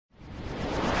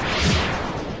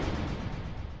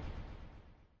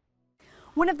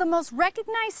One of the most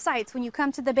recognized sights when you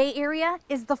come to the Bay Area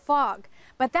is the fog,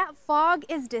 but that fog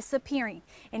is disappearing.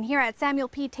 And here at Samuel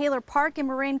P. Taylor Park in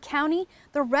Marin County,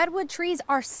 the redwood trees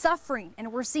are suffering,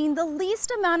 and we're seeing the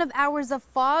least amount of hours of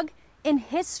fog in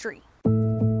history.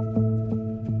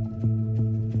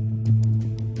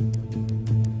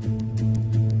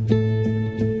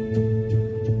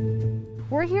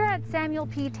 We're here at Samuel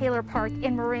P. Taylor Park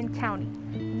in Marin County.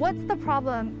 What's the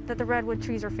problem that the redwood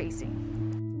trees are facing?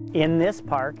 In this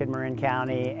park in Marin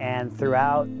County and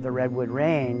throughout the redwood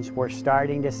range, we're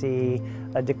starting to see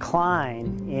a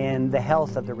decline in the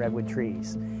health of the redwood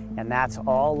trees. And that's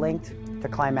all linked to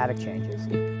climatic changes.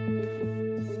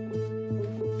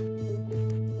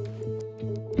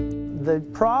 The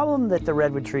problem that the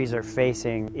redwood trees are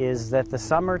facing is that the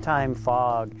summertime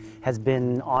fog has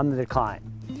been on the decline.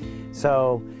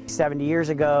 So 70 years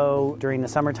ago, during the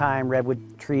summertime,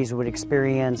 redwood trees would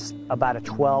experience about a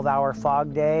 12-hour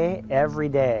fog day every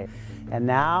day. And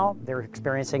now they're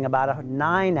experiencing about a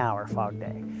 9-hour fog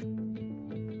day.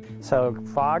 So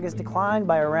fog has declined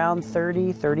by around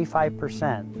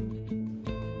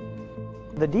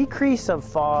 30–35%. The decrease of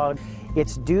fog,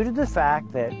 it's due to the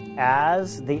fact that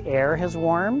as the air has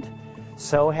warmed,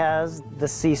 so has the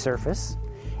sea surface.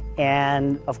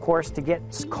 And of course, to get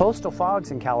coastal fogs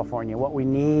in California, what we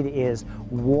need is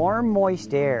warm,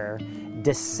 moist air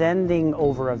descending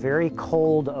over a very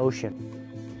cold ocean.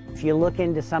 If you look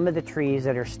into some of the trees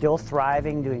that are still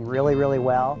thriving, doing really, really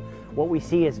well, what we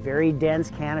see is very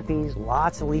dense canopies,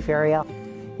 lots of leaf area.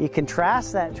 You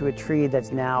contrast that to a tree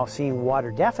that's now seeing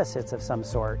water deficits of some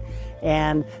sort,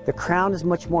 and the crown is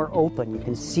much more open. You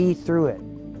can see through it.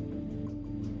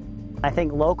 I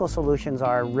think local solutions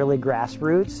are really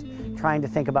grassroots, trying to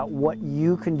think about what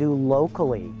you can do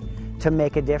locally to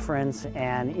make a difference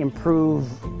and improve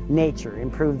nature,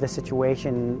 improve the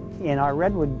situation in our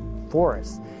redwood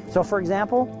forests. So for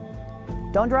example,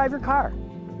 don't drive your car,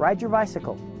 ride your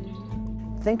bicycle.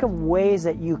 Think of ways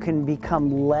that you can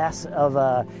become less of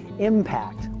an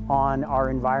impact on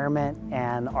our environment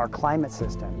and our climate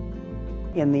system.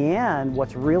 In the end,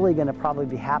 what's really going to probably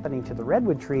be happening to the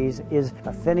redwood trees is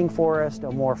a thinning forest, a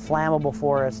more flammable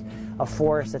forest, a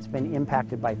forest that's been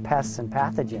impacted by pests and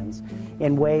pathogens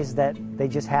in ways that they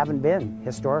just haven't been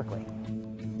historically.